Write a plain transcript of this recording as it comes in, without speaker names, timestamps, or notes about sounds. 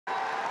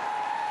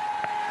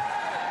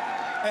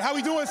Hey, how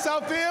we doing,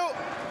 Southfield?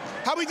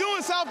 How we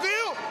doing,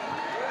 Southfield?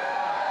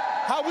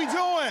 How we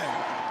doing?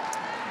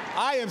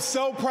 I am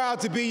so proud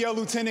to be your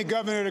Lieutenant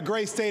Governor of the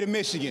great state of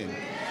Michigan.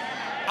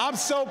 I'm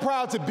so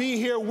proud to be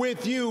here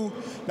with you.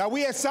 Now,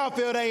 we at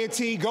Southfield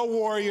A&T, go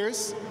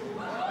Warriors.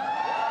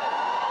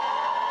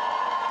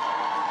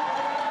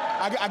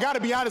 I got to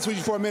be honest with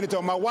you for a minute,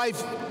 though. My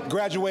wife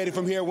graduated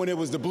from here when it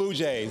was the Blue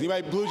Jays.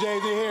 Anybody Blue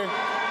Jays in here?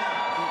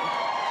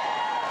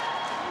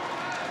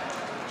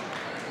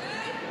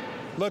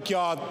 Look,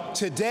 y'all,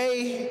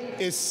 today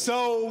is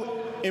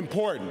so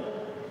important.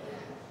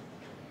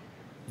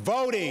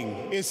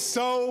 Voting is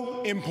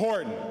so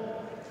important.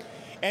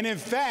 And in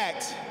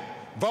fact,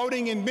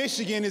 voting in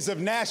Michigan is of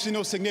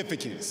national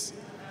significance.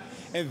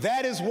 And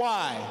that is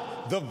why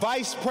the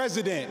Vice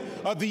President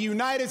of the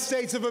United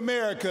States of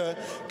America,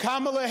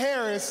 Kamala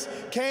Harris,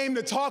 came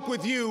to talk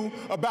with you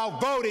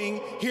about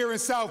voting here in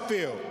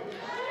Southfield.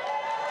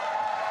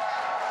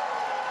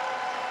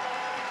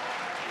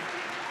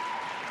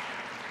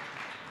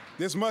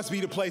 This must be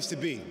the place to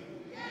be.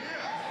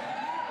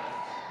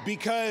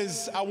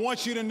 Because I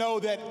want you to know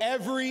that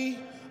every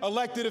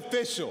elected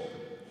official,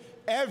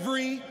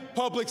 every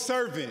public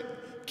servant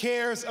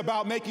cares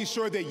about making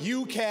sure that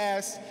you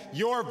cast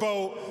your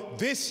vote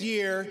this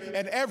year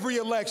and every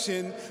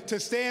election to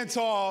stand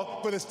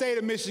tall for the state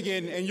of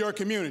Michigan and your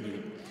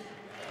community.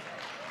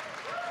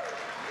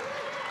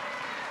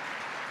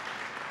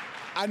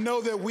 I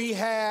know that we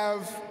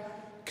have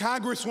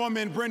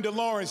Congresswoman Brenda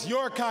Lawrence,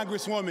 your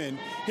Congresswoman,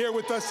 here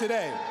with us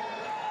today.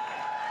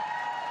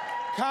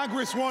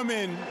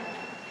 Congresswoman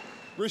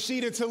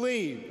Rashida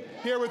Tlaib,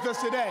 here with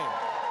us today.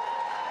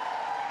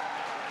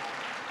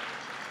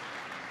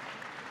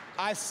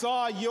 I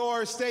saw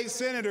your state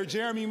senator,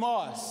 Jeremy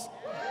Moss,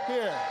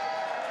 here.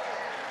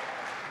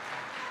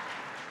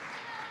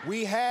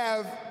 We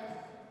have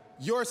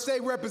your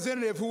state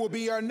representative who will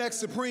be our next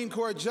Supreme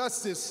Court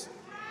Justice,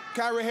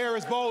 Kyra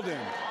Harris Bolden.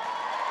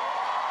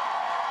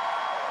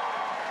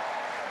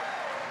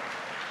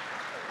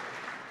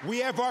 We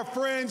have our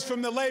friends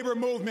from the labor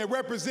movement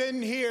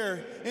representing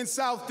here in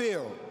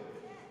Southfield.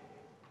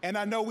 And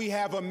I know we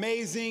have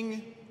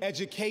amazing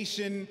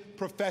education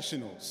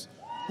professionals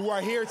who are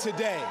here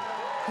today,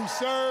 who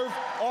serve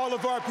all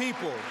of our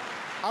people.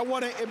 I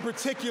want to, in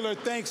particular,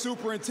 thank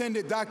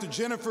Superintendent Dr.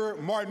 Jennifer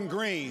Martin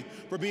Green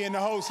for being the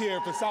host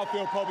here for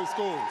Southfield Public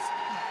Schools.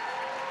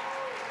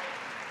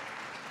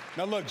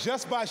 Now look,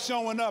 just by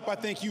showing up, I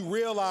think you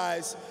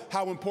realize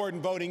how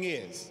important voting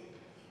is.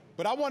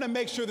 But I want to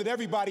make sure that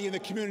everybody in the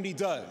community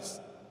does.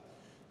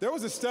 There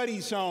was a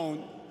study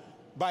shown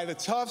by the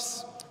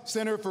Tufts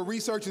Center for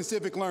Research and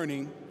Civic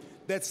Learning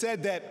that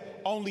said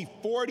that only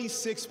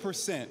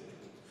 46%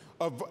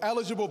 of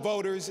eligible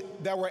voters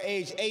that were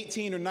aged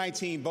 18 or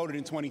 19 voted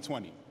in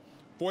 2020.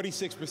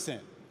 46%.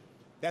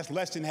 That's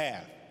less than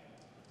half.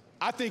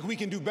 I think we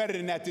can do better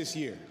than that this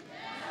year.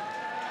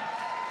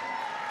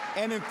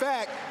 And in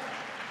fact,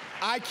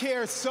 I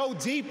care so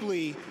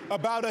deeply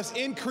about us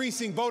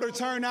increasing voter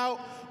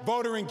turnout,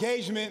 voter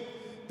engagement,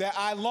 that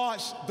I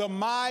launched the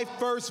My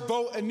First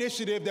Vote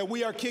initiative that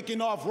we are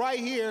kicking off right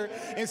here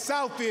in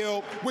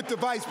Southfield with the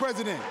Vice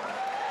President.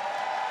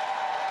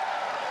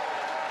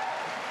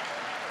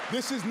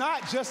 This is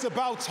not just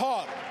about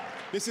talk.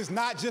 This is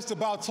not just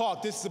about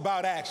talk. This is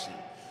about action.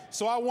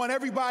 So I want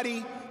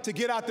everybody to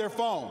get out their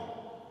phone.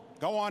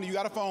 Go on, you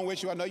got a phone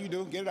with you. I know you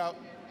do. Get it out.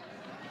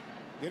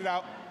 Get it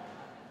out.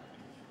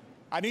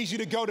 I need you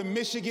to go to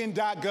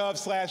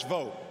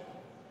michigan.gov/vote.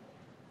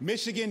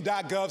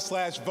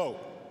 Michigan.gov/vote.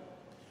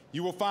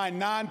 You will find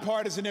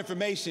nonpartisan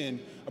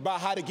information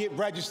about how to get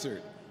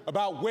registered,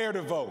 about where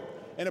to vote,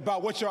 and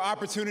about what your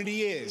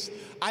opportunity is.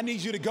 I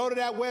need you to go to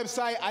that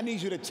website. I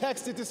need you to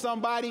text it to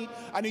somebody.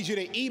 I need you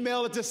to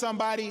email it to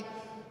somebody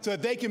so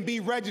that they can be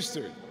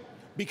registered.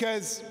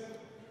 Because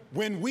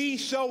when we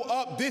show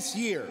up this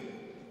year,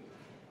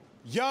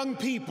 young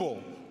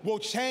people will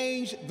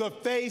change the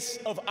face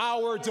of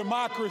our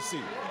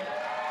democracy.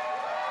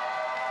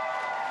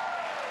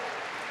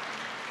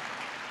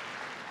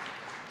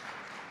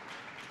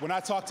 When I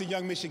talk to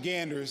young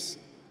Michiganders,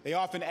 they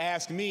often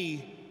ask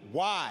me,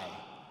 why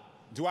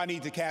do I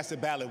need to cast a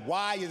ballot?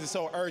 Why is it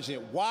so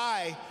urgent?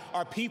 Why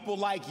are people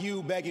like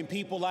you begging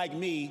people like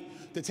me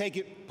to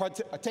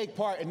take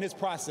part in this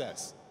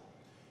process?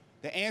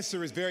 The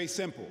answer is very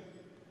simple.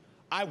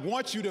 I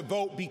want you to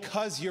vote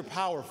because you're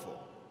powerful.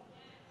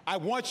 I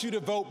want you to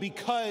vote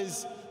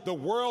because the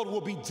world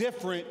will be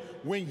different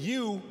when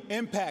you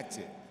impact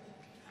it.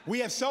 We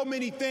have so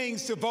many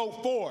things to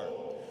vote for.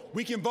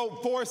 We can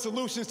vote for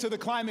solutions to the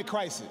climate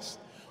crisis.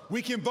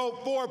 We can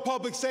vote for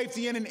public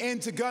safety and an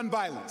end to gun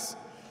violence.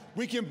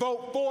 We can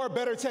vote for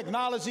better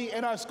technology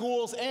in our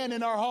schools and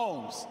in our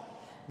homes.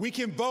 We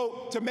can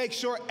vote to make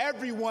sure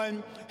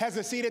everyone has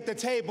a seat at the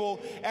table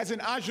as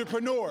an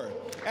entrepreneur,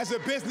 as a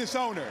business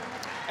owner,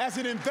 as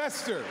an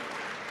investor,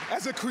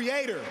 as a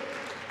creator.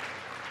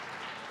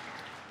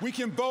 We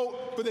can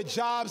vote for the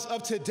jobs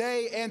of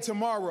today and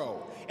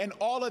tomorrow, and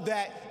all of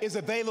that is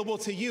available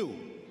to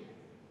you.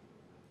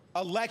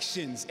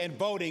 Elections and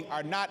voting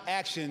are not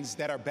actions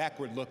that are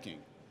backward-looking.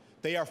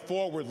 They are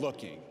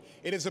forward-looking.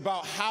 It is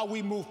about how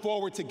we move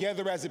forward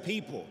together as a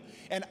people.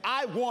 And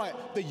I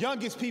want the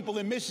youngest people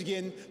in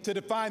Michigan to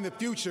define the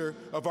future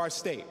of our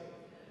state.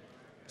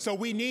 So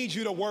we need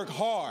you to work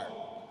hard,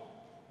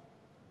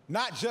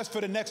 not just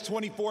for the next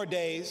 24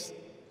 days,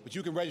 but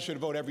you can register to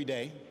vote every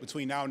day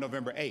between now and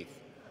November 8th.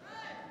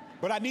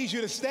 But I need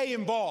you to stay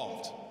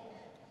involved.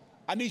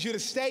 I need you to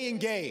stay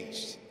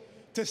engaged,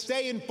 to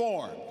stay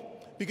informed,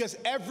 because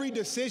every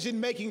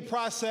decision-making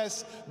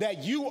process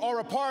that you are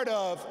a part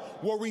of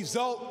will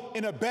result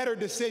in a better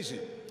decision.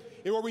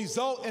 It will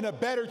result in a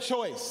better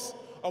choice,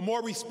 a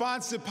more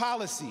responsive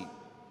policy,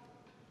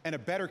 and a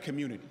better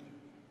community,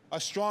 a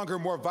stronger,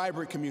 more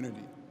vibrant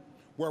community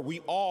where we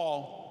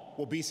all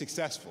will be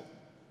successful.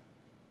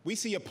 We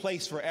see a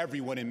place for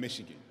everyone in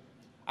Michigan.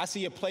 I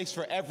see a place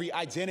for every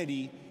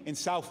identity in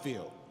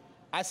Southfield.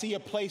 I see a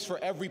place for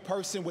every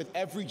person with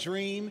every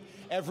dream,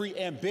 every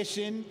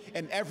ambition,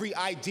 and every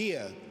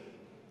idea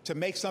to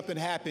make something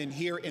happen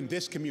here in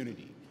this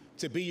community,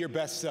 to be your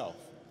best self.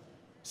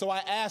 So I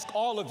ask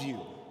all of you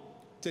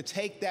to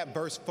take that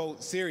first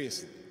vote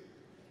seriously,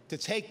 to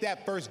take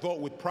that first vote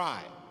with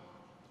pride,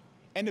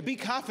 and to be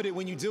confident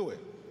when you do it.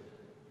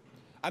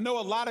 I know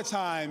a lot of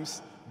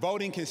times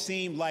voting can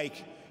seem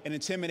like an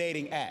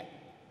intimidating act,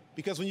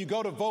 because when you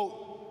go to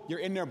vote, you're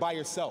in there by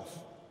yourself.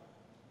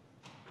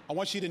 I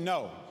want you to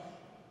know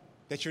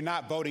that you're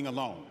not voting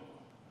alone.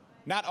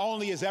 Not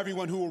only is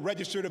everyone who will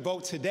register to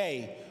vote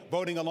today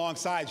voting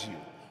alongside you,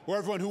 or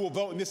everyone who will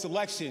vote in this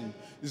election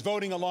is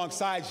voting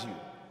alongside you,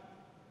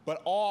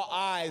 but all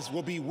eyes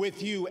will be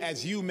with you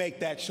as you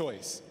make that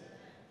choice.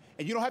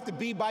 And you don't have to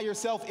be by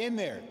yourself in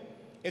there.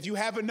 If you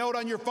have a note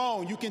on your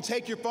phone, you can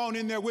take your phone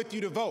in there with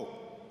you to vote.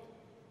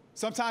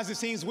 Sometimes it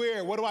seems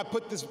weird. Where do I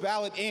put this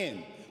ballot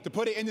in? To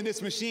put it into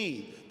this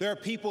machine. There are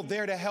people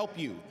there to help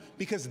you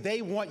because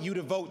they want you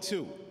to vote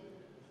too.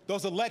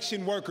 Those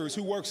election workers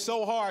who work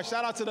so hard,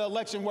 shout out to the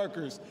election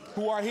workers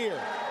who are here.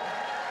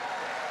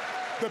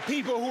 The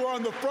people who are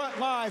on the front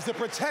lines, the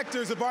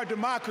protectors of our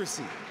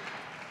democracy.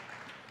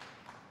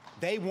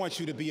 They want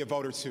you to be a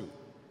voter too.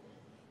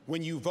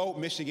 When you vote,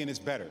 Michigan is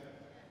better.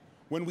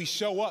 When we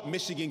show up,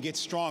 Michigan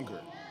gets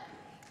stronger.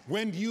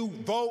 When you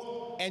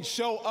vote and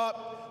show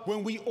up,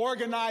 when we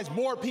organize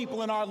more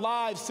people in our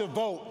lives to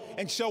vote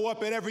and show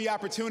up at every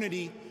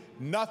opportunity,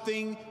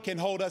 nothing can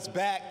hold us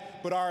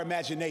back but our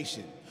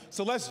imagination.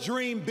 So let's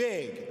dream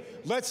big.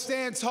 Let's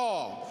stand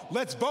tall.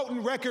 Let's vote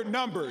in record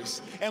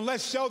numbers. And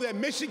let's show that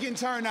Michigan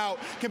turnout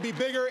can be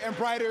bigger and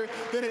brighter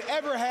than it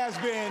ever has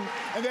been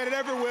and that it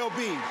ever will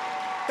be.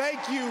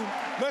 Thank you.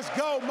 Let's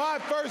go. My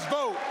first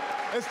vote.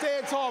 And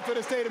stand tall for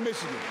the state of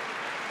Michigan.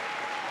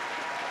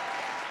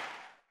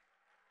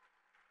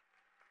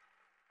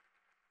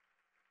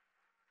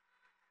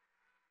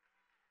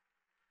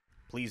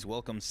 Please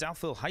welcome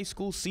Southfield High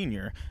School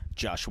senior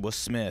Joshua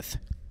Smith.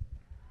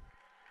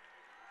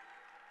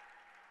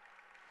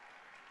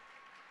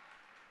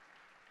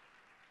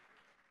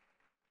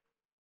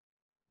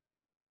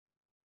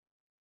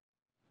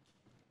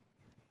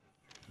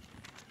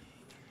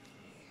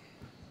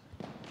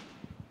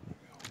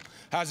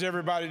 How's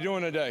everybody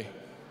doing today?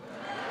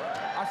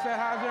 I said,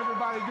 how's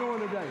everybody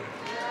doing today?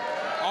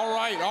 All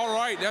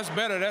right, that's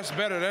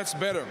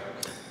better.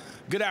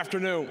 Good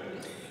afternoon.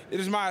 It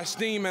is my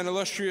esteemed and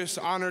illustrious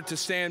honor to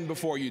stand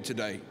before you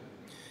today.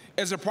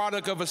 As a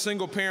product of a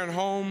single-parent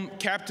home,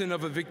 captain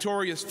of a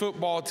victorious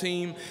football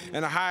team,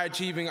 and a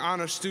high-achieving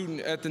honor student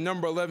at the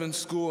number 11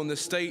 school in the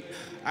state,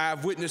 I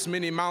have witnessed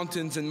many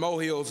mountains and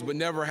molehills, but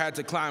never had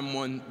to climb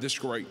one this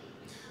great.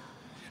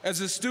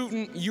 As a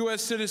student,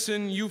 U.S.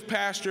 citizen, youth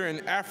pastor,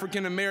 and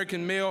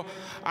African-American male,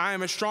 I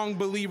am a strong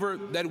believer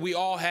that we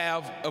all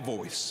have a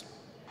voice.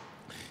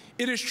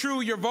 It is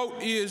true your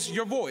vote is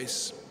your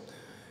voice.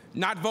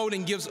 Not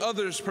voting gives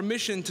others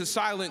permission to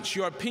silence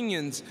your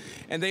opinions,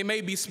 and they may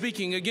be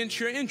speaking against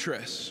your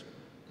interests.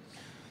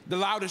 The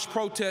loudest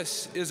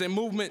protest is a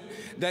movement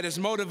that is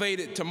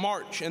motivated to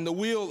march, and the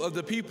will of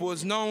the people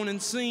is known and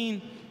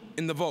seen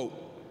in the vote.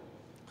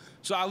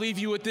 So I leave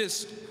you with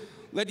this.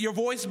 Let your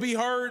voice be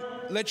heard.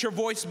 Let your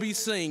voice be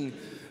seen.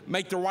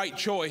 Make the right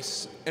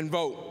choice and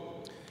vote.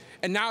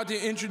 And now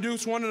to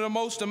introduce one of the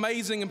most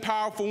amazing and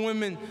powerful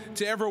women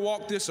to ever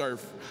walk this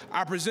earth.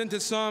 I present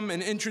to some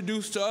and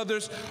introduce to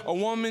others a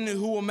woman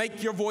who will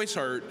make your voice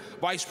heard,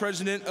 Vice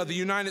President of the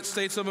United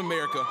States of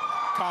America,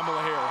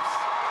 Kamala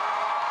Harris.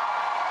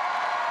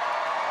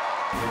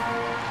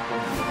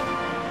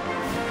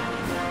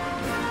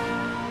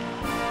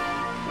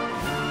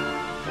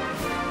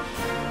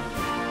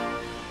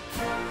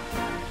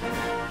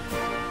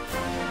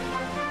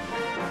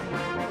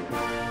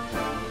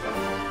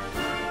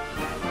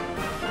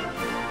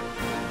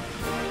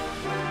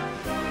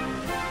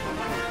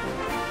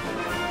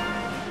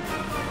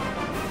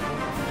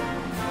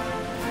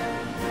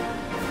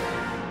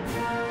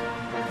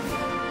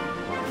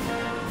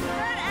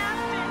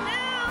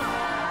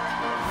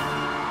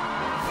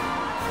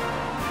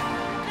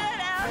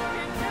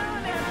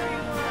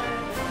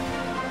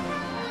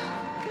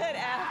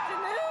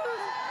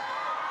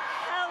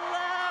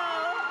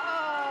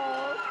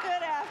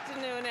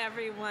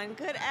 everyone.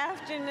 Good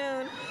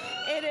afternoon.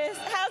 It is,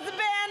 how's the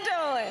band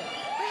doing?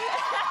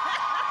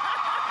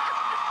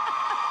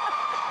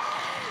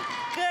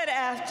 Good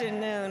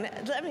afternoon.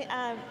 Let me,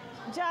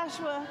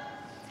 Joshua,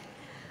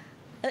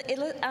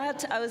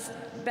 I was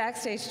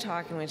backstage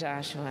talking with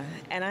Joshua,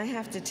 and I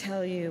have to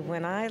tell you,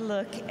 when I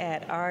look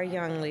at our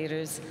young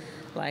leaders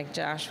like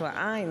Joshua,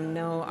 I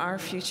know our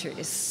future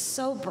is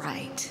so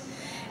bright.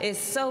 It's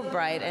so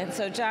bright. And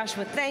so,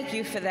 Joshua, thank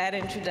you for that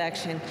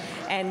introduction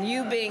and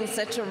you being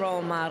such a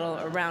role model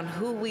around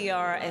who we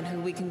are and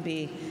who we can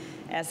be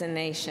as a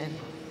nation.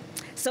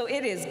 So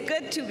it is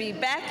good to be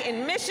back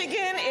in Michigan.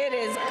 It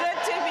is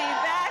good to be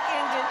back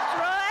in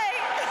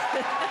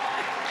Detroit.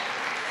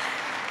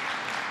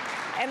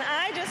 And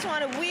I just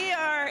want to, we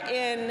are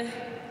in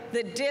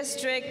the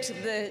district,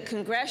 the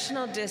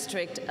congressional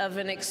district of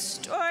an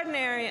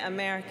extraordinary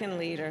American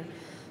leader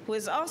who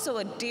is also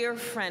a dear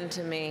friend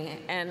to me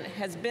and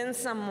has been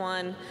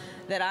someone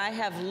that I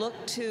have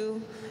looked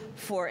to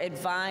for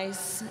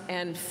advice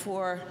and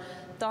for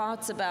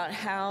thoughts about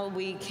how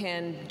we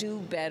can do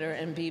better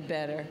and be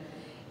better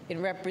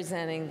in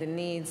representing the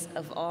needs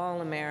of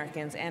all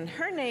Americans. And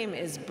her name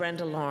is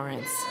Brenda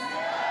Lawrence.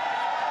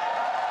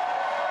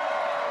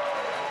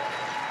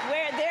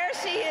 There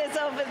she is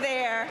over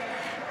there.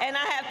 And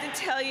I have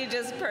to tell you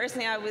just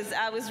personally,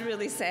 I was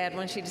really sad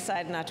when she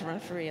decided not to run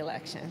for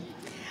re-election.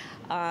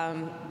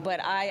 But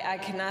I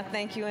cannot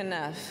thank you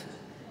enough,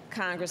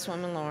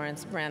 Congresswoman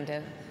Lawrence,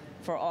 Brenda,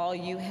 for all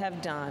you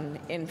have done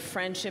in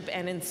friendship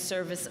and in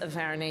service of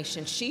our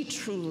nation. She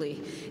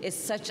truly is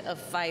such a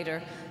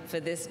fighter for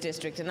this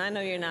district. And I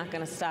know you're not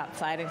going to stop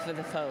fighting for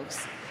the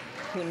folks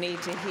who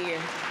need to hear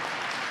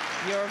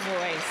your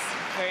voice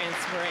for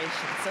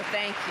inspiration. So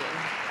thank you.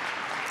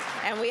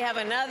 And we have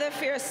another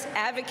fierce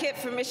advocate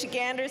for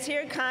Michiganders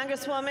here,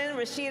 Congresswoman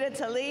Rashida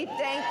Tlaib.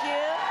 Thank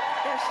you.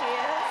 There she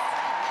is.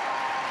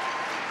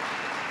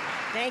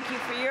 Thank you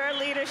for your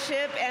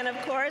leadership. And of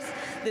course,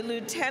 the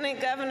Lieutenant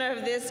Governor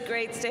of this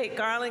great state,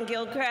 Garland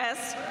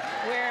Gilchrist,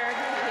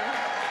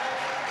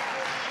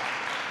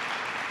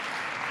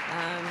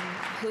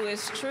 who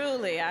is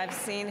truly, I've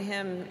seen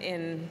him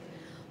in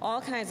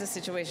all kinds of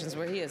situations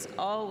where he is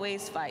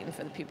always fighting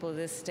for the people of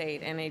this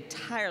state, and a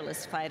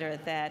tireless fighter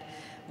at that,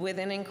 with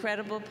an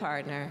incredible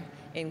partner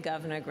in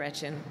Governor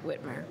Gretchen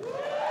Whitmer.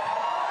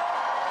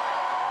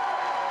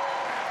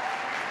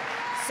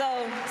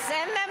 So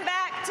send them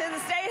back to the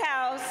State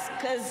House,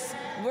 because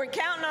we're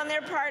counting on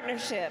their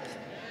partnership.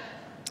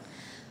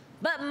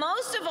 But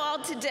most of all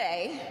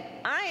today,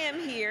 I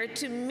am here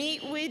to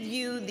meet with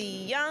you, the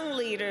young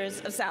leaders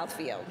of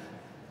Southfield,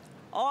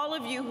 all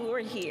of you who are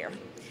here,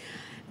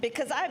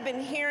 because I've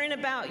been hearing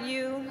about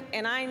you,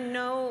 and I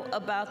know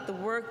about the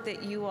work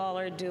that you all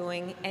are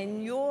doing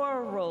and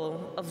your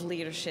role of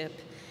leadership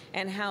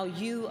and how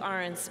you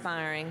are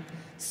inspiring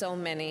so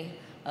many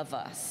of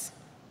us.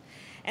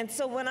 And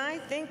so when I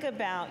think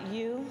about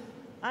you,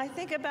 I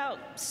think about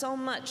so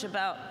much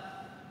about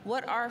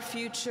what our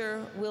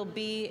future will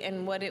be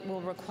and what it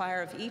will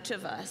require of each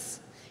of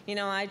us. You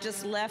know, I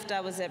just left, I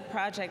was at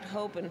Project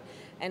Hope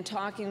and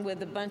talking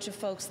with a bunch of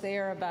folks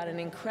there about an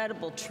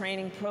incredible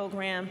training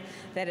program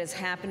that is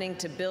happening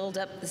to build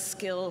up the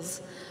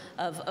skills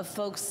of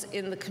folks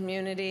in the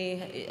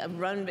community,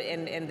 run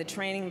and the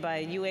training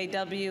by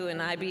UAW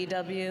and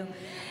IBEW.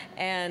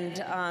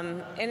 And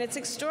it's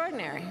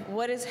extraordinary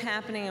what is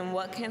happening and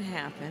what can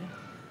happen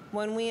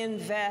when we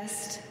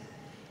invest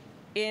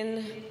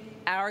in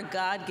our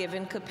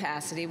God-given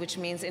capacity, which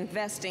means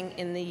investing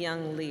in the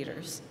young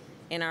leaders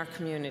in our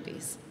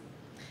communities.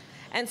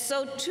 And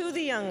so to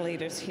the young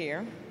leaders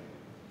here,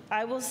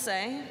 I will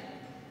say,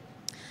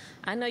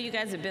 I know you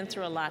guys have been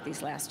through a lot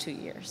these last 2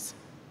 years.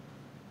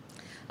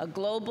 A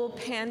global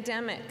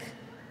pandemic,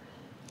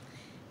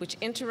 which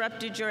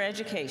interrupted your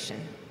education.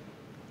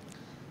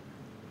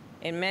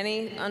 In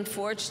many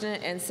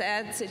unfortunate and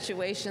sad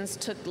situations,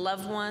 took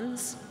loved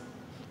ones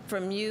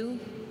from you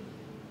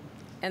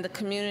and the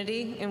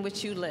community in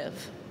which you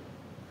live.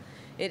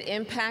 It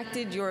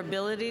impacted your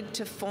ability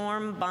to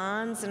form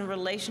bonds and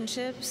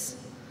relationships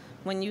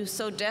when you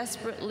so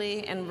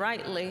desperately and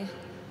rightly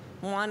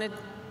wanted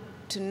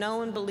to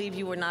know and believe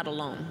you were not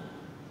alone.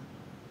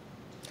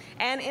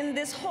 And in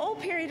this whole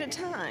period of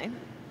time,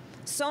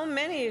 so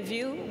many of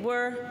you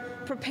were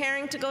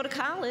preparing to go to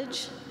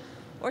college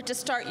or to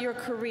start your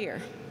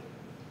career.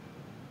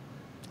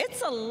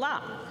 It's a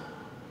lot.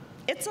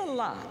 It's a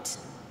lot.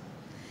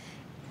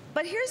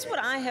 But here's what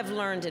I have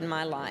learned in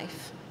my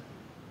life.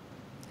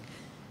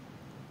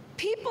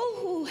 People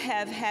who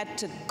have had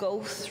to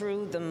go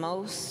through the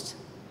most,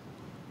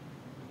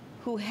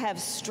 who have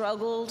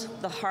struggled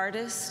the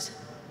hardest,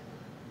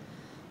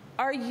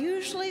 are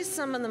usually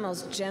some of the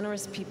most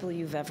generous people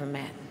you've ever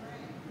met.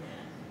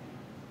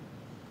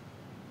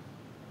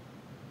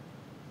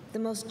 The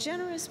most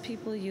generous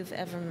people you've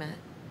ever met.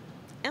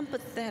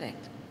 Empathetic.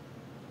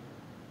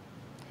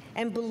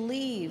 And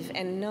believe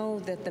and know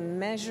that the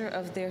measure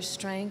of their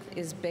strength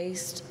is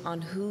based on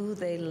who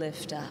they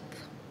lift up.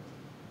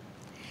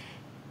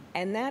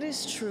 And that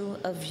is true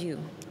of you,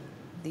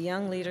 the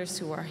young leaders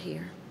who are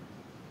here.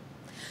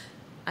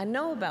 I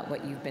know about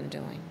what you've been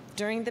doing.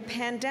 During the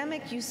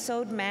pandemic, you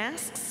sewed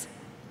masks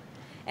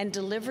and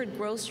delivered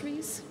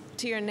groceries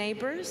to your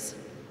neighbors.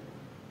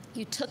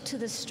 You took to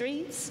the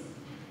streets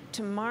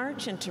to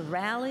march and to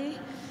rally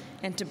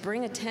and to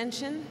bring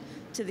attention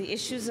to the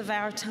issues of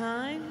our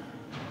time.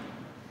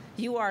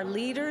 You are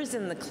leaders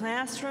in the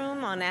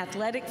classroom, on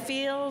athletic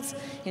fields,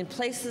 in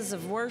places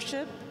of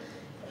worship,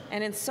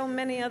 and in so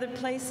many other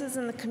places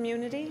in the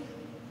community.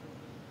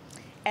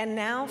 And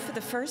now, for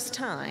the first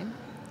time,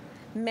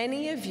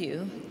 many of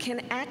you can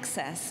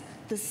access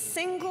the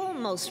single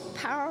most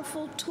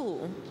powerful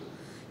tool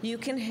you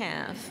can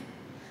have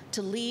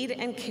to lead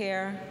and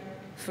care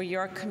for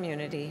your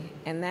community,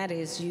 and that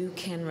is you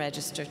can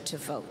register to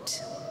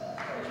vote.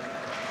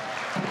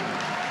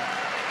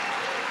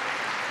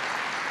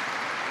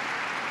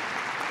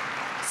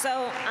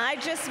 So I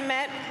just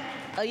met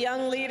a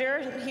young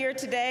leader here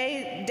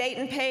today,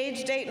 Dayton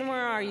Page. Dayton,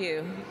 where are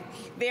you?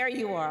 There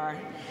you are.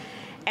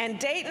 And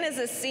Dayton is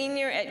a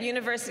senior at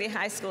University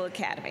High School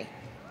Academy.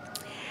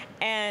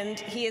 And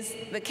he is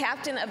the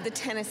captain of the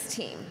tennis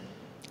team.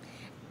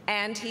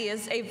 And he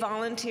is a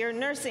volunteer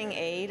nursing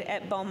aide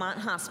at Beaumont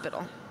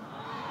Hospital.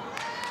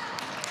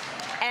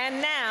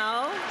 And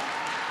now,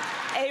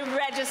 a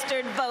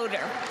registered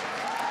voter.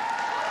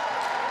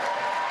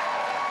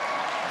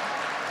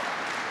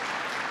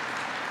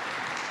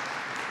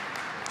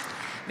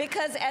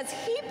 Because as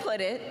he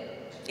put it,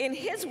 in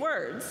his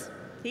words,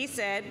 he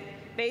said,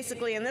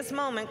 basically in this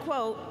moment,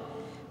 quote,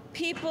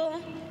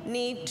 "People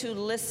need to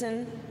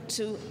listen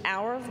to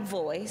our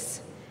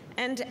voice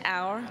and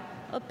our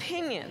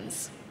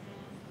opinions."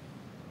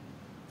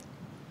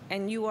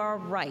 And you are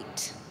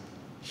right.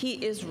 He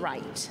is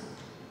right.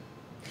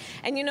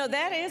 And you know,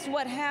 that is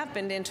what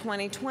happened in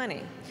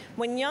 2020,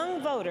 when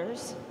young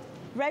voters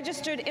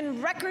registered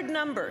in record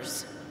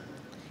numbers.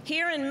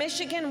 Here in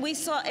Michigan, we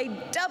saw a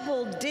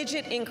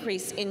double-digit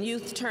increase in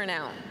youth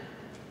turnout.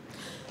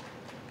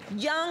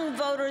 Young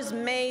voters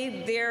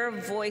made their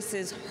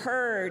voices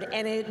heard,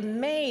 and it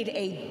made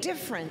a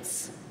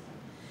difference.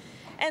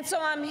 And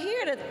so I'm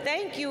here to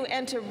thank you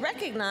and to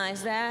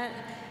recognize that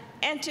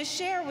and to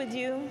share with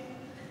you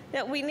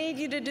that we need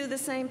you to do the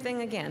same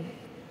thing again.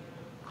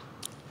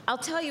 I'll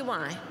tell you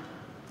why.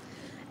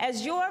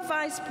 As your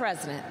vice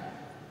president,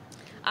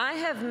 I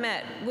have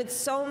met with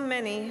so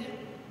many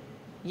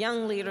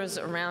young leaders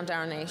around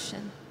our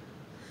nation.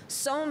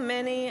 So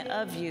many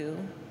of you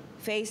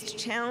faced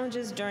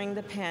challenges during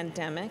the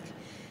pandemic,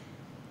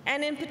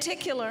 and in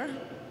particular,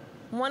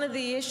 one of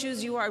the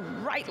issues you are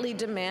rightly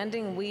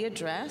demanding we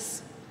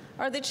address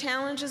are the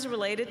challenges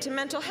related to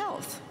mental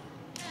health.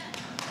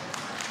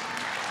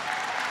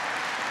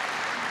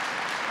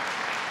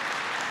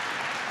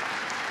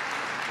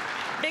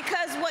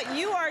 Because what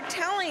you are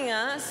telling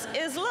us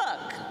is,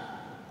 look,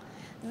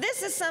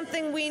 this is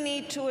something we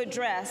need to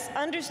address,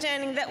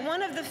 understanding that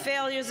one of the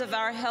failures of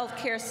our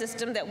healthcare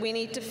system that we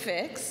need to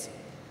fix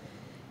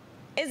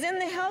is in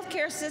the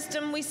healthcare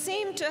system, we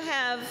seem to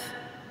have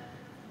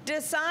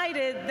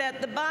decided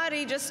that the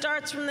body just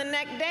starts from the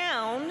neck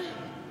down,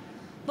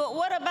 but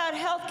what about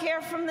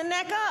healthcare from the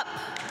neck up?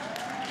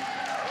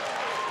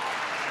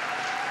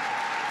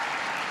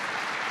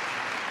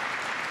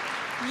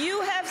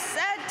 You have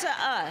said to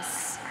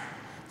us,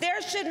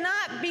 there should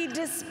not be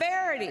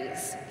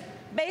disparities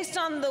based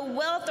on the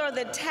wealth or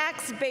the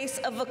tax base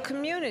of a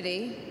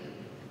community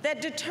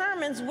that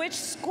determines which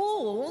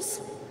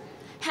schools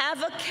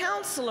have a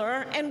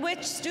counselor and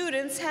which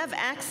students have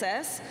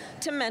access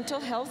to mental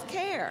health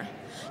care.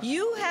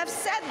 You have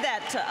said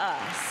that to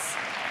us.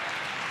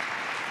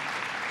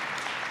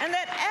 And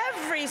that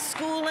every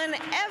school and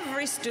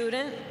every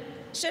student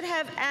should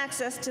have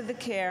access to the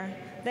care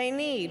they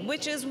need,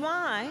 which is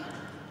why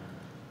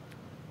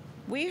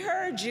we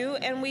heard you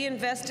and we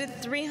invested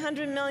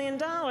 $300 million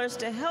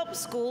to help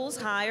schools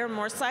hire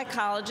more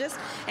psychologists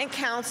and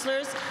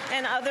counselors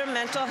and other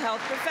mental health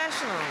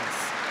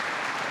professionals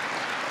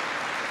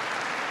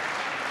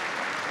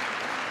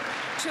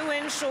to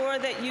ensure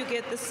that you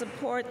get the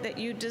support that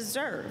you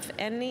deserve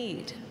and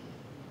need.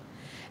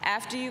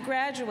 After you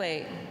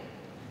graduate,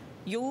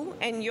 you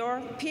and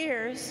your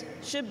peers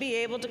should be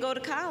able to go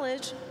to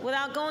college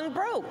without going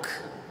broke.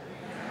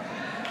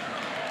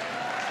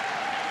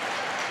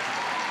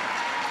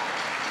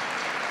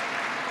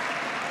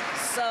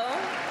 So,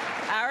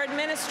 our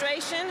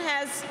administration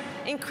has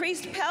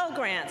increased Pell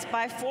Grants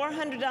by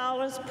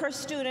 $400 per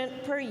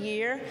student per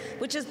year,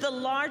 which is the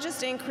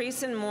largest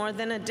increase in more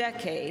than a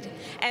decade.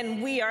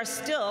 And we are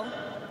still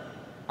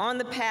on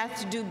the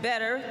path to do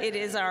better. It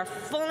is our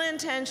full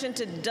intention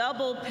to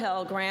double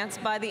Pell Grants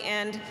by the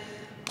end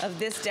of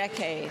this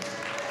decade.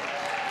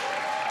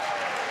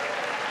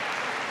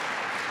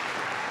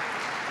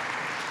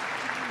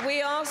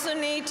 We also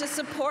need to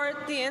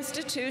support the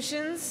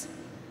institutions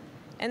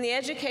and the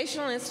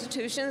educational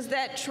institutions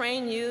that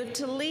train you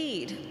to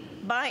lead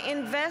by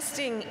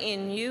investing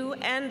in you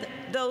and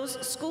those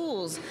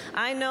schools.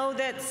 I know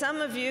that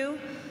some of you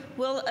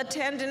will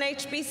attend an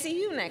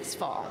HBCU next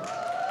fall.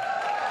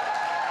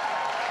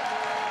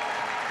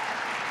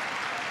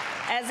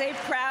 As a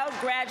proud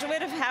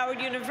graduate of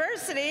Howard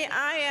University,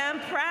 I am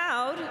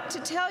proud to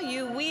tell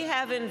you we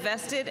have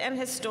invested an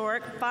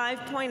historic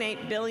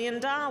 $5.8 billion,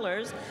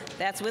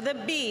 that's with a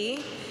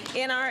B,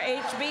 in our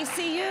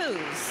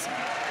HBCUs.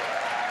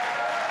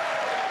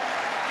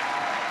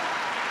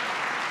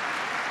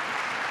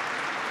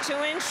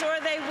 To ensure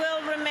they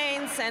will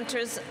remain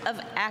centers of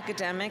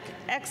academic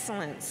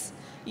excellence.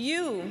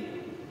 You,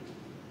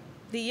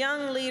 the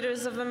young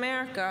leaders of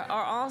America,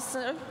 are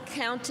also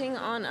counting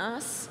on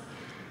us,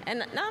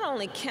 and not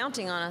only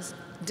counting on us,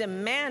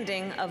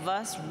 demanding of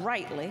us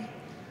rightly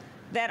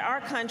that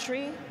our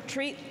country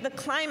treat the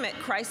climate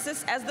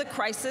crisis as the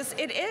crisis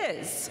it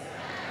is.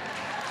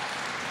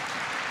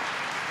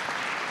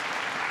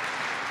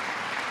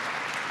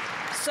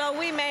 So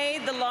we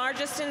made the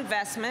largest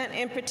investment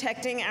in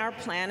protecting our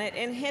planet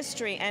in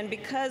history, and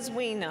because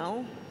we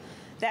know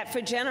that for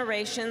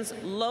generations,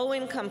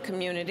 low-income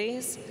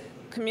communities,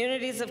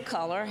 communities of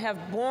color,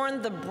 have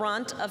borne the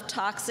brunt of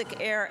toxic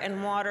air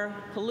and water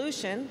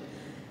pollution,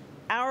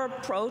 our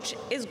approach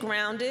is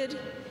grounded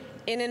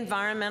in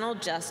environmental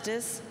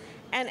justice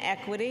and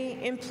equity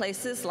in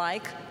places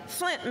like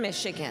Flint,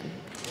 Michigan.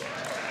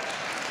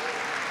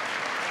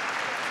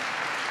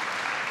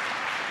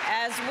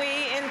 As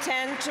we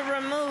intend to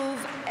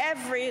remove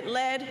every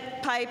lead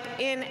pipe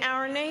in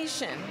our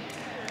nation.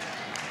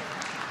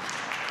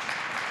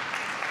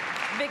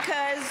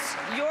 Because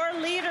your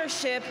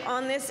leadership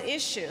on this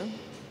issue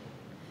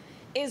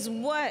is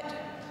what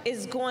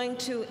is going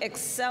to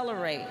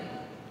accelerate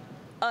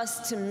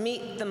us to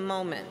meet the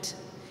moment.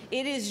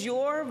 It is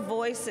your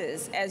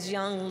voices as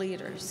young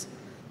leaders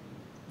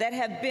that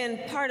have been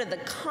part of the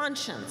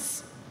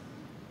conscience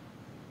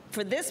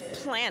for this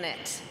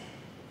planet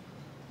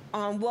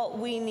on what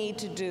we need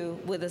to do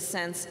with a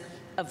sense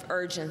of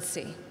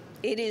urgency.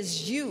 It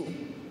is you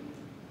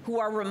who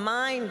are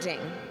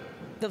reminding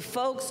the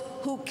folks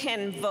who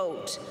can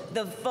vote,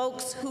 the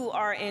folks who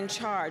are in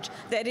charge,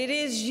 that it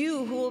is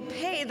you who will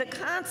pay the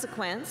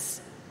consequence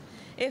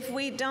if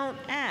we don't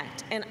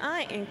act. And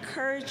I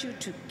encourage you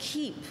to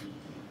keep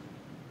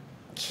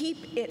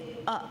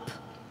it up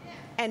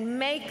and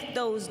make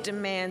those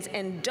demands,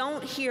 and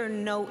don't hear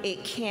no,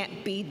 it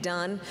can't be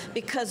done,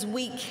 because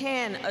we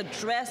can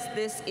address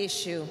this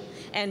issue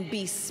and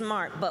be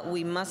smart, but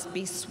we must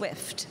be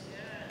swift.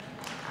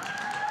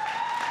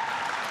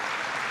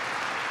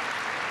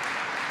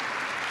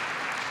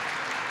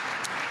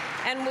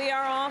 And we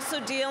are also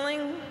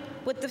dealing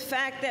with the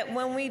fact that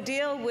when we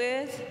deal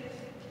with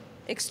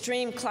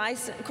extreme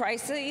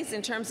crises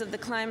in terms of the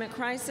climate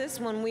crisis,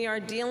 when we are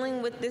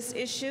dealing with this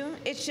issue,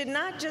 it should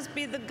not just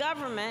be the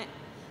government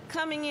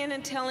coming in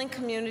and telling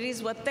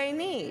communities what they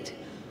need.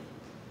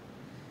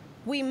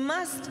 We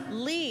must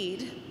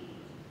lead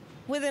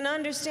with an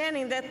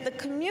understanding that the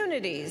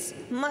communities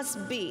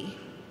must be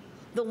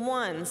the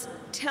ones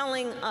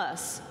telling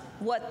us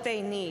what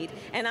they need.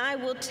 And I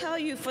will tell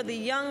you, for the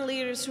young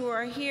leaders who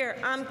are here,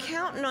 I'm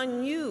counting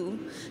on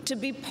you to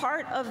be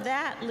part of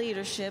that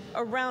leadership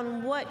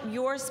around what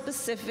your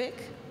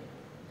specific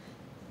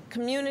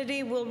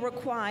community will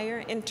require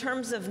in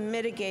terms of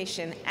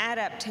mitigation,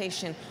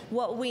 adaptation,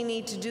 what we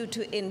need to do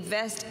to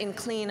invest in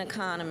clean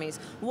economies,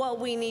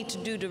 what we need to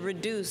do to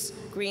reduce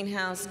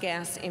greenhouse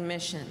gas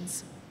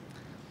emissions.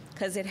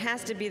 Because it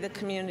has to be the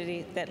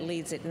community that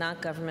leads it,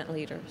 not government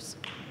leaders.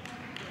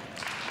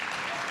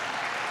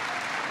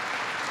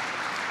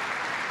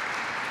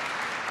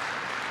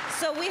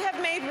 So we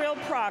have made real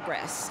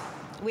progress.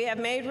 We have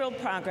made real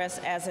progress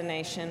as a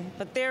nation,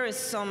 but there is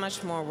so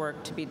much more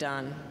work to be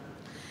done.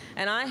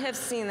 And I have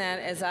seen that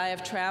as I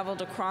have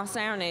traveled across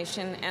our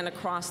nation and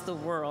across the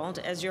world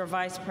as your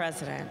vice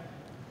president.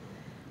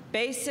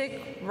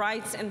 Basic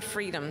rights and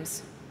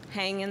freedoms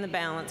hang in the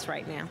balance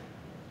right now.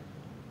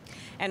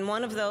 And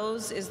one of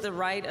those is the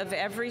right of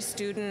every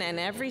student and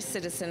every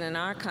citizen in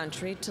our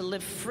country to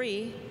live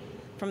free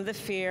from the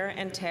fear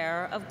and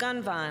terror of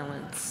gun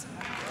violence.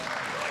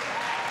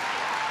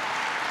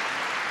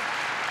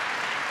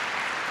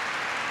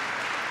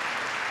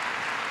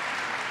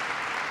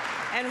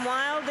 And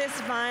while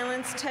this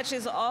violence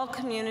touches all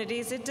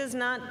communities, it does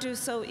not do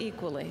so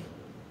equally.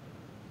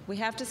 We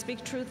have to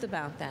speak truth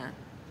about that.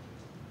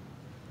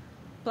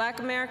 Black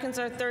Americans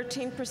are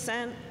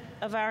 13%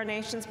 of our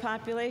nation's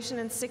population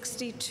and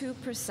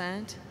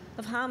 62%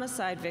 of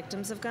homicide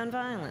victims of gun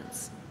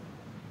violence.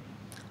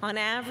 On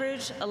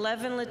average,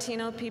 11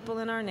 Latino people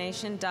in our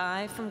nation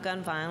die from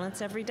gun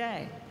violence every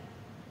day.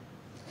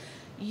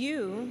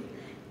 You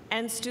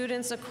and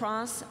students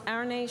across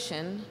our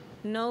nation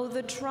know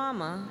the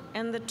trauma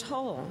and the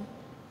toll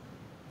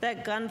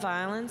that gun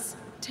violence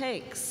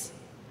takes.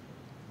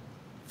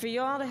 For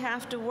you all to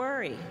have to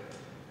worry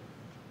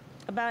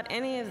about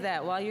any of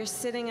that while you're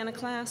sitting in a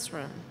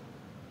classroom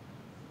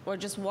or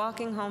just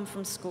walking home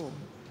from school.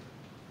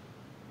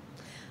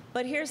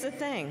 But here's the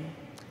thing.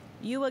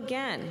 You,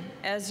 again,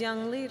 as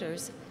young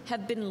leaders,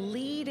 have been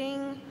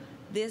leading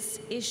this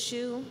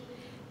issue,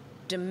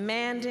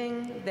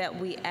 demanding that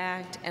we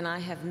act, and I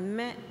have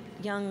met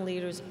young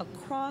leaders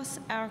across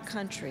our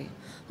country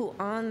who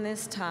on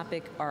this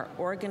topic are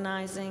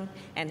organizing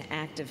and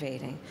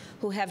activating,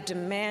 who have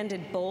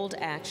demanded bold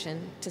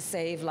action to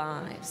save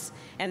lives.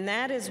 And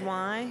that is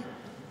why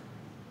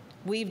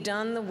we've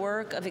done the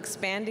work of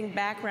expanding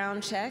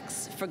background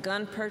checks for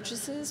gun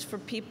purchases for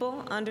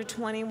people under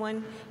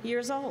 21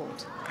 years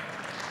old.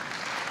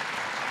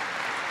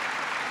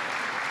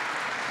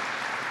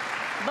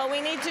 But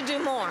we need to do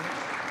more.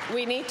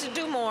 We need to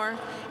do more,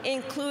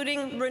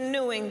 including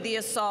renewing the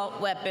assault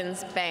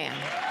weapons ban.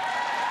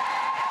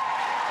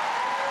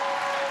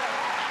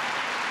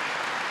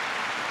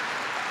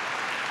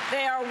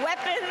 They are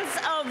weapons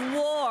of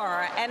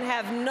war and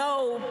have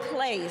no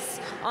place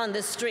on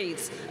the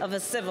streets of a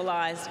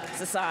civilized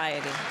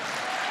society.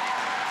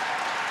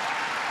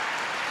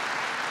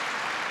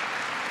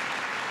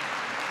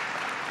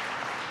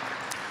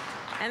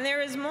 And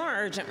there is more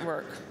urgent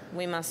work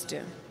we must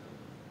do.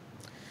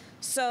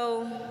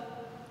 So,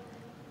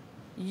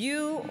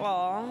 you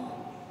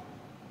all,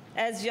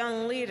 as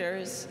young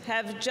leaders,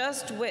 have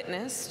just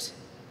witnessed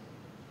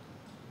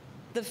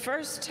the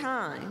first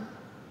time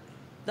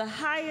the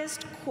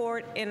highest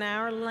court in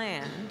our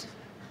land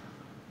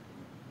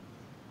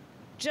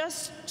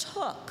just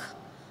took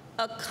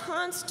a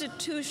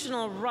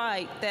constitutional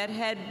right that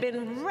had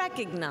been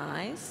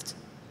recognized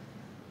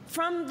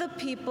from the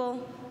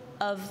people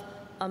of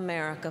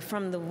America,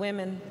 from the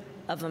women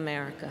of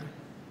America.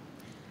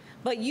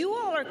 But you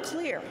all are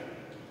clear.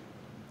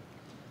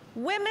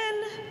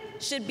 Women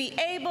should be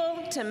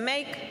able to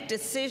make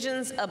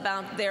decisions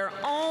about their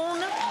own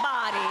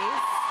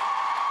bodies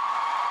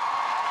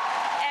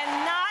and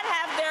not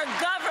have their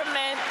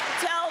government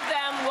tell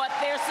them what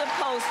they're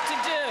supposed to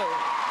do.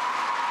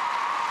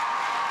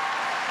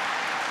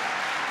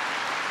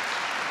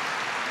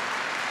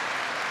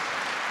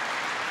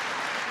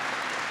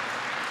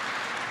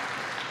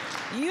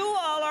 You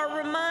all are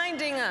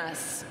reminding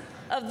us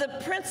of the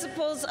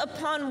principles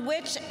upon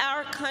which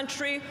our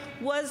country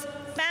was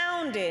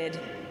founded,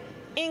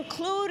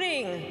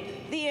 including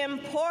the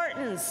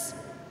importance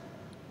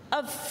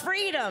of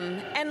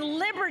freedom and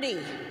liberty.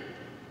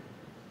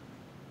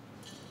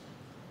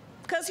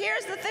 Because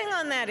here's the thing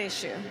on that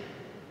issue.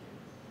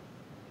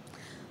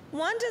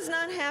 One does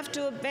not have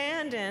to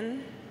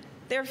abandon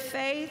their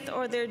faith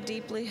or their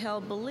deeply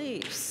held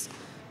beliefs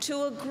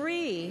to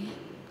agree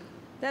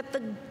that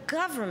the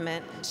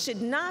government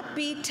should not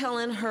be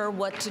telling her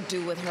what to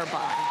do with her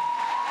body.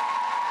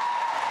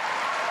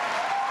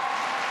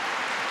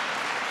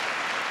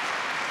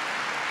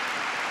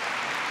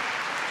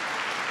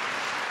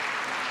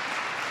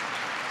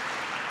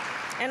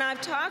 And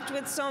I've talked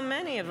with so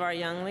many of our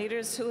young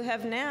leaders who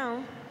have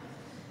now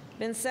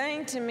been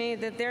saying to me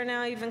that they're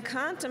now even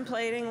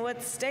contemplating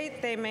what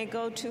state they may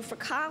go to for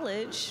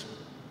college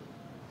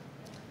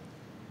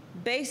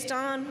based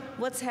on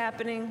what's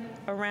happening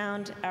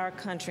around our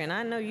country. And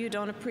I know you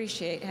don't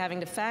appreciate having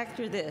to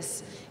factor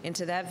this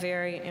into that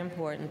very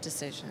important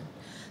decision.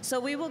 So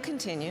we will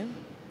continue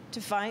to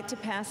fight to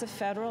pass a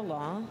federal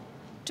law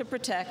to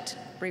protect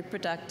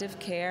reproductive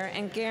care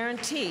and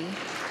guarantee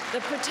the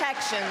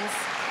protections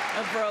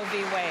of Roe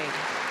v. Wade.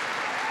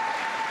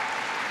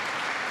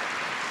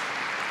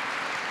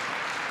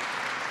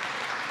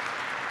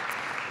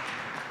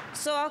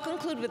 So I'll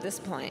conclude with this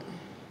point.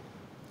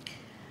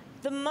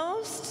 The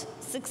most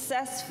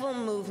successful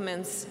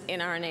movements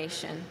in our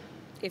nation,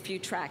 if you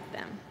track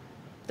them,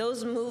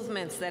 those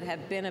movements that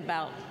have been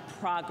about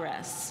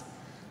progress,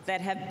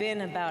 that have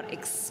been about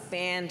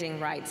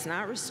expanding rights,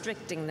 not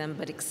restricting them,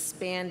 but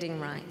expanding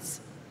rights,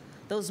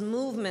 those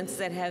movements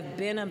that have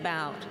been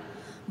about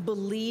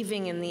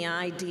believing in the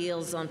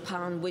ideals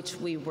upon which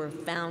we were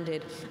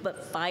founded,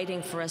 but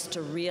fighting for us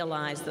to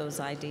realize those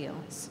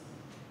ideals.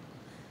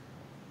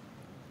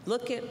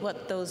 Look at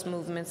what those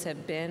movements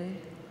have been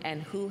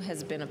and who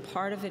has been a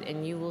part of it,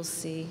 and you will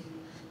see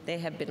they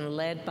have been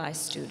led by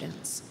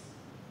students.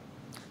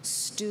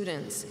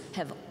 Students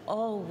have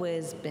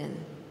always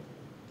been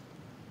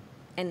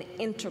an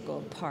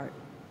integral part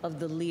of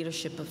the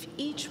leadership of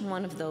each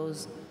one of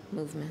those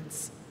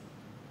movements.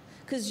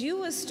 Because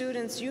you as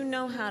students, you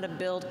know how to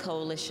build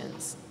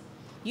coalitions.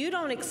 You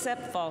don't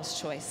accept false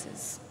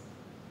choices.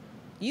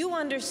 You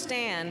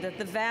understand that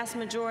the vast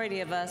majority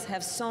of us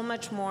have so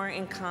much more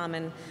in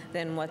common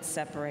than what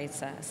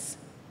separates us.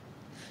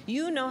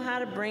 You know how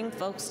to bring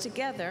folks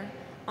together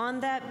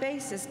on that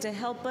basis to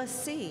help us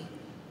see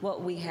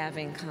what we have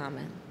in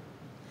common.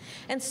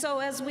 And so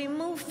as we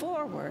move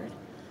forward,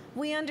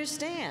 we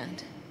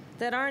understand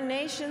that our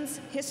nation's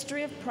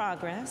history of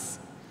progress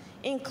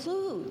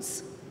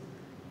includes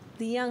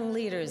the young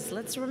leaders,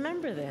 let's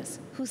remember this,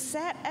 who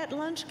sat at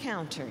lunch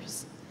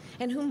counters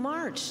and who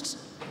marched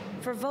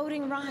for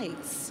voting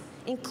rights,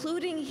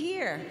 including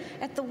here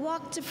at the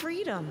Walk to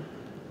Freedom.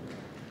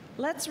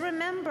 Let's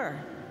remember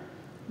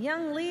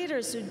young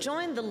leaders who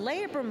joined the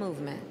labor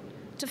movement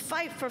to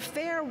fight for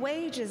fair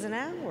wages and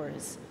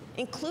hours,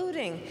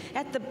 including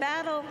at the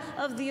Battle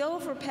of the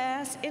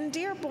Overpass in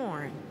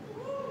Dearborn.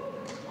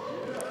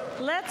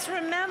 Let's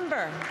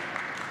remember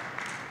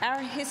our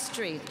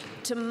history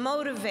to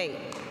motivate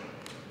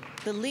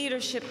the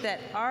leadership that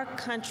our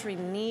country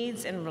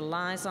needs and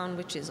relies on,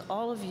 which is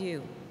all of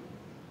you.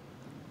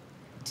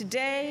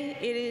 Today,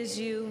 it is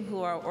you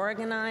who are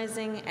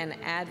organizing and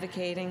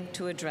advocating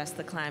to address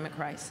the climate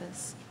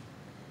crisis,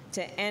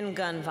 to end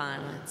gun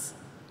violence,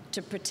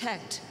 to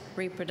protect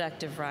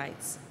reproductive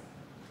rights.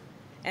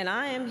 And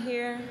I am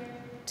here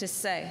to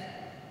say,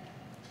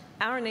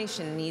 our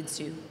nation needs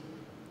you.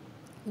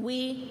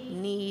 We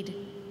need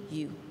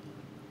you.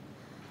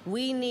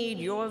 We need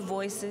your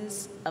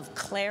voices of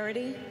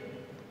clarity,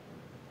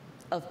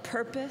 of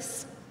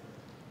purpose.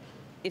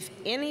 If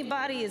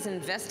anybody is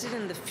invested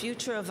in the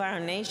future of our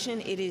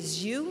nation, it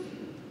is you.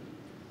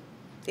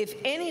 If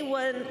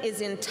anyone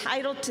is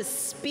entitled to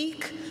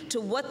speak to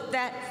what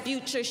that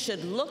future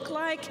should look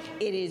like,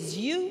 it is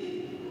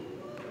you.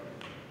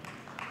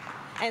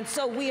 And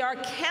so we are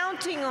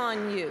counting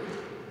on you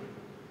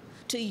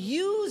to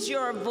use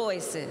your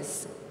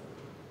voices,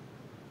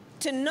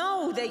 to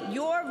know that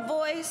your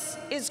voice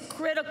is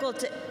critical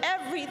to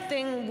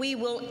everything we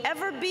will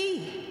ever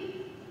be.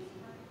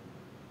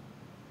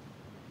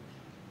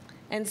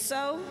 And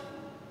so,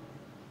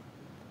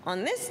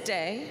 on this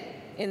day,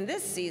 in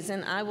this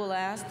season, I will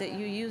ask that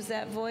you use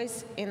that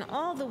voice in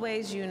all the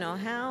ways you know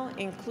how,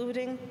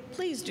 including,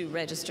 please do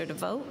register to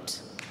vote.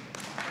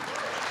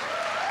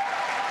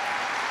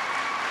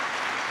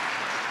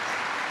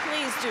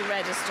 Please do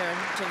register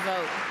to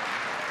vote.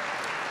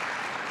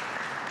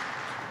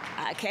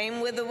 I came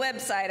with a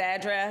website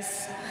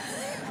address,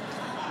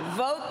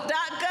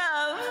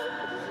 vote.gov.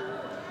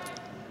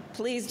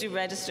 Please do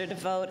register to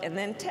vote, and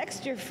then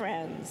text your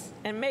friends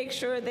and make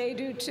sure they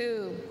do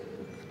too.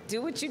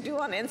 Do what you do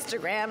on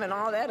Instagram and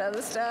all that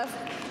other stuff.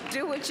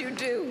 Do what you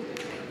do.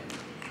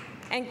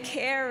 And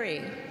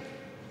carry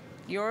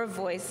your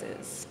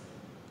voices.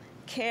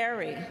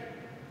 Carry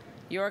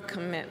your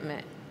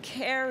commitment.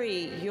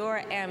 Carry your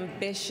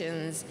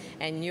ambitions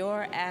and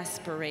your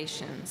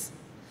aspirations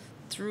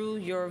through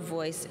your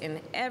voice in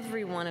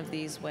every one of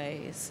these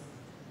ways.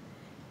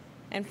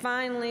 And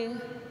finally,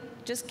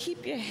 just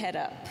keep your head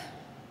up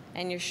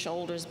and your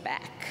shoulders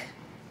back,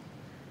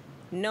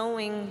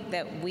 knowing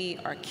that we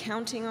are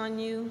counting on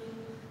you,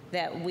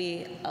 that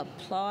we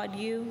applaud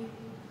you.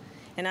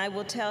 And I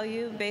will tell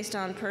you, based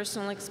on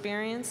personal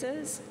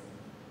experiences,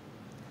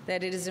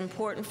 that it is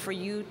important for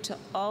you to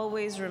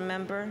always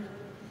remember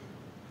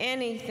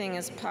anything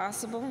is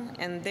possible,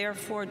 and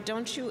therefore,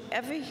 don't you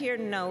ever hear,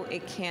 no,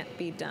 it can't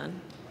be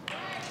done.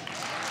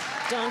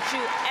 Don't you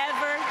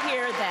ever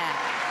hear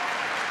that.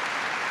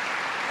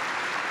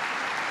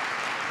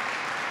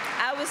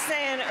 I was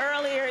saying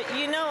earlier,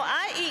 you know,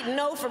 I eat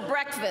no for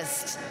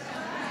breakfast.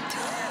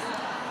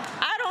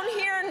 I don't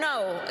hear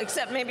no,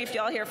 except maybe if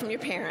y'all hear from your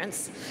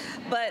parents.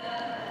 But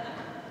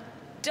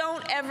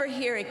don't ever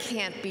hear it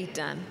can't be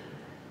done.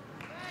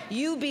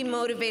 You be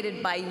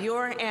motivated by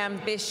your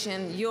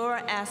ambition, your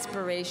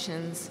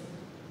aspirations,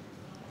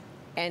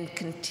 and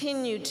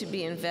continue to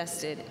be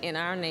invested in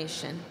our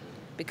nation,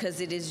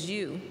 because it is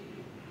you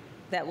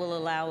that will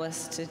allow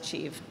us to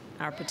achieve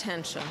our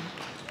potential.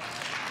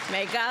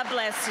 May God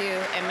bless you,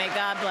 and may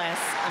God bless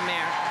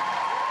America.